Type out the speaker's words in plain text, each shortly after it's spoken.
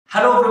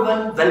Hello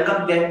everyone,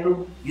 welcome back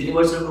to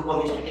Universal Group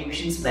of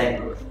Institutions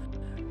Bangalore.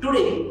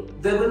 Today,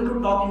 we are going to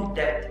talk in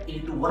depth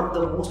into one of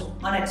the most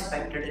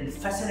unexpected and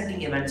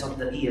fascinating events of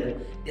the year,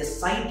 a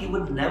sight you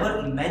would never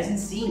imagine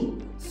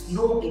seeing: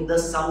 snow in the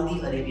Saudi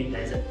Arabian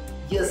desert.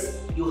 Yes,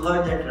 you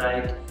heard that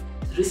right.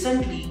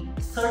 Recently,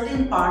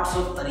 certain parts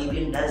of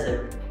Arabian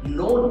desert,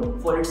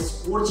 known for its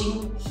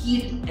scorching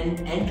heat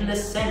and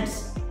endless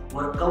sands,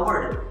 were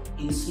covered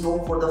in snow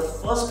for the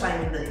first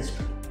time in the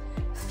history.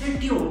 Stay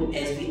tuned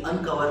as we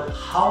uncover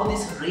how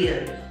this rare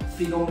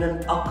phenomenon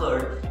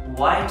occurred,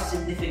 why it's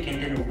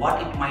significant, and what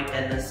it might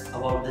tell us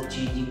about the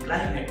changing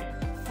climate.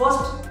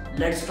 First,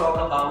 let's talk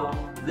about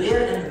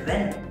where and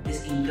when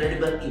this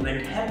incredible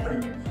event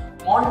happened.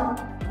 On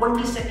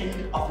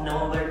 22nd of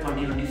November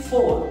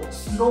 2024,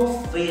 snow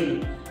fell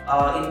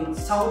in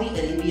Saudi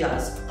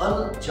Arabia's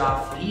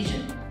Jawf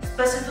region,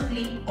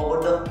 specifically over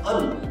the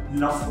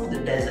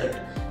Al-Nafud desert.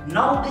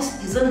 Now,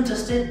 this isn't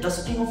just a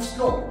dusting of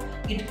snow,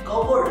 it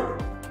covered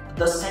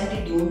the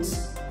sandy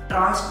dunes,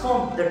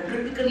 transformed the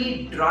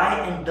typically dry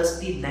and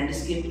dusty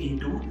landscape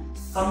into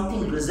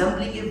something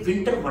resembling a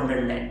winter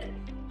wonderland.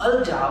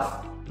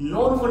 Al-Jawf,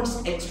 known for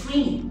its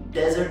extreme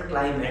desert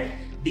climate,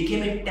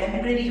 became a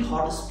temporary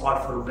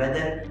hotspot for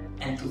weather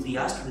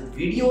enthusiasts, with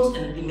videos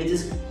and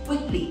images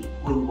quickly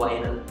going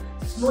viral.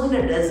 Snow in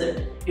a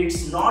desert,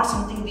 it's not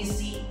something we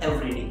see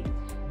every day.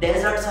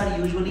 Deserts are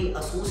usually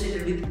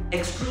associated with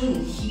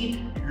extreme heat,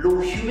 low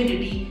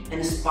humidity,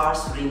 and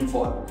sparse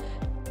rainfall,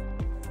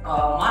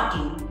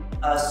 marking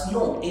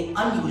snow an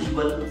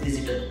unusual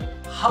visitor.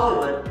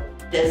 However,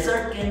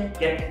 desert can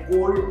get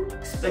cold,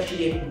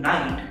 especially at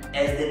night,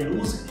 as they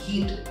lose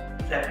heat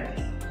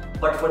rapidly.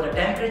 But for the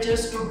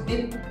temperatures to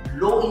dip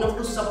low enough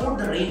to support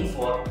the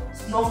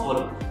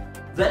snowfall,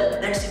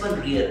 well, that's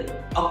even rare.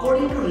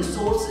 According to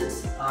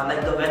resources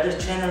like the Weather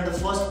Channel, the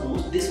first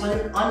post, this was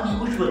an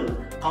unusual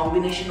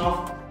combination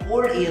of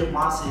cold air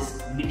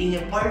masses meeting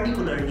a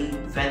particularly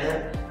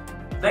wet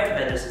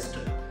weather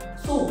system.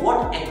 So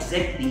what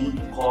exactly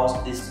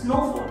caused this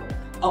snowfall?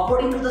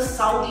 According to the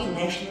Saudi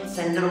National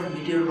Center of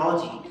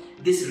Meteorology,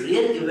 this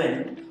rare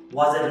event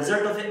was a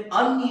result of an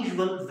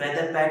unusual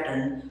weather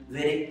pattern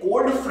where a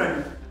cold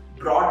front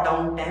brought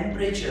down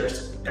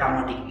temperatures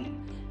dramatically.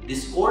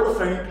 This cold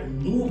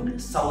front moved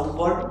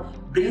southward,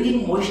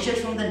 bringing moisture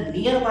from the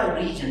nearby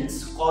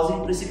regions,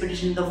 causing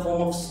precipitation in the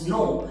form of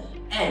snow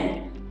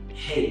and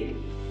hail.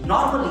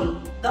 Normally,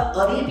 the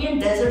Arabian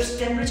desert's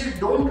temperature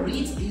don't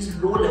reach these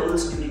low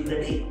levels during the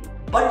day,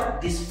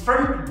 but this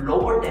front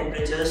lowered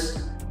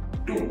temperatures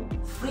to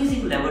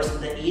freezing levels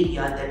in the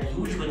area that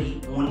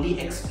usually only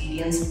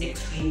experience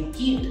extreme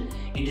heat.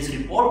 It is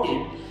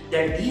reported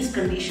that these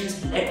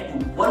conditions led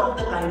to one of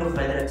the kind of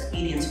weather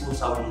experienced for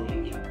Saudi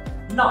Arabia.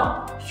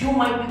 Now, you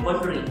might be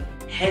wondering,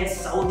 has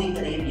Saudi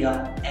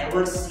Arabia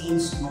ever seen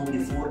snow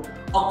before?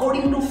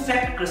 According to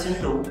Fact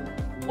Crescendo,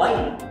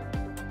 while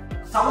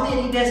Saudi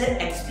Arabia has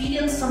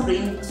experienced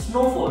some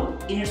snowfall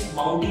in its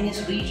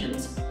mountainous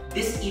regions,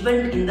 this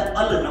event in the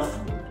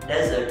Al-Nafud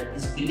desert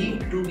is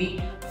believed to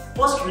be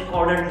first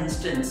recorded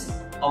instance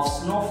of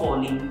snow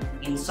falling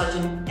in such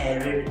an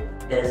arid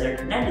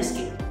desert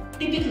landscape.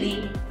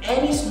 Typically,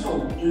 any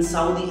snow in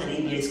Saudi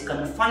Arabia is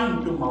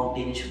confined to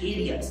mountainous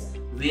areas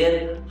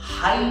where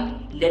high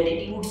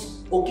latitudes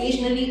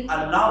occasionally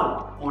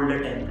allow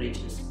colder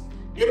temperatures.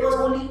 There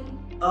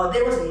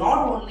was not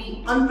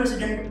only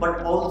unprecedented but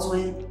also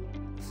a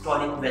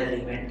historic weather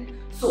event.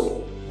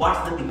 So,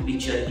 what's the big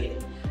picture here?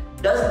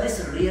 Does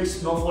this rare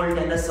snowfall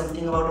tell us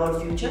something about our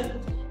future?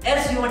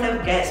 As you might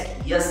have guessed,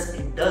 yes,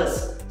 it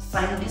does.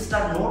 Scientists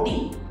are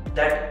noting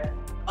that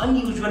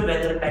unusual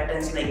weather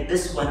patterns like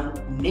this one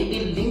may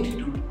be linked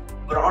to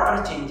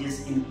broader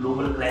changes in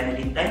global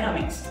climatic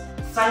dynamics.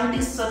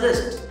 Scientists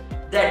suggest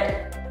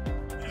that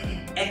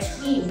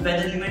extreme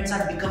weather events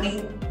are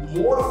becoming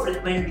more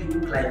frequent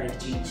due to climate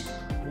change.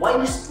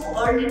 While it's too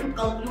early to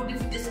conclude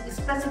if this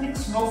specific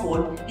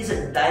snowfall is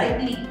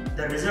directly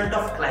the result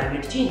of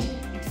climate change,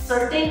 it's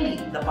certainly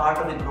the part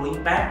of a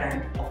growing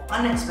pattern of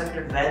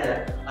unexpected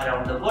weather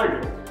around the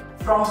world.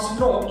 From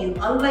snow in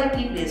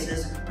unlikely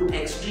places to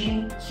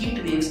extreme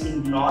heat waves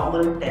in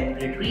normal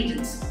temperate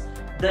regions,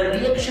 the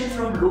reaction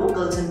from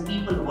locals and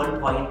people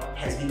worldwide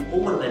has been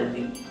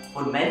overwhelming.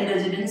 For many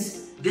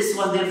residents, this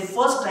was their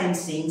first time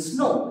seeing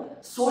snow.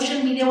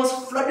 Social media was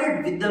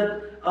flooded with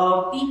the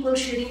people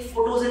sharing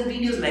photos and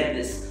videos like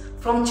this.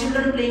 From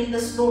children playing in the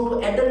snow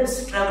to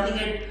adults traveling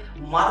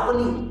and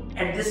marveling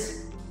at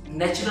this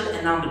natural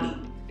anomaly.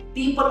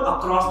 People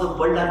across the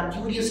world are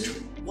curious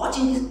too,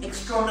 watching this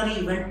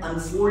extraordinary event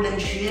unfold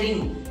and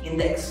sharing in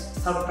the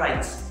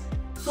surprise.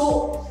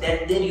 So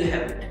there you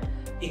have it.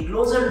 A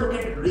closer look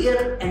at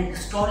rare and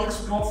historic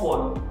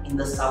snowfall in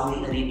the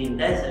Saudi Arabian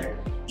desert.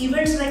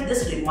 Events like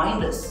this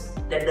remind us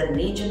that the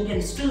nature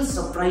can still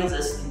surprise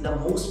us in the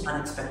most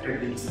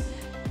unexpected ways.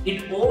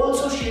 It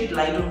also shed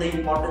light on the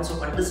importance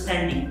of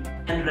understanding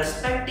and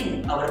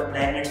respecting our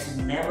planet's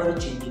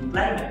never-changing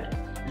climate.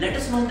 Let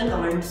us know in the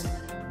comments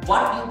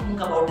what you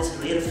think about this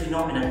rare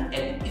phenomenon,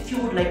 and if you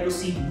would like to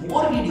see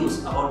more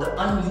videos about the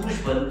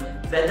unusual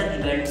weather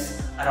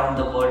events around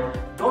the world.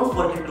 Don't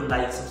forget to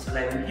like,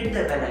 subscribe and hit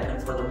the bell icon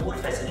for the more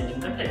fascinating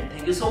content.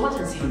 Thank you so much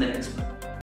and see you in the next one.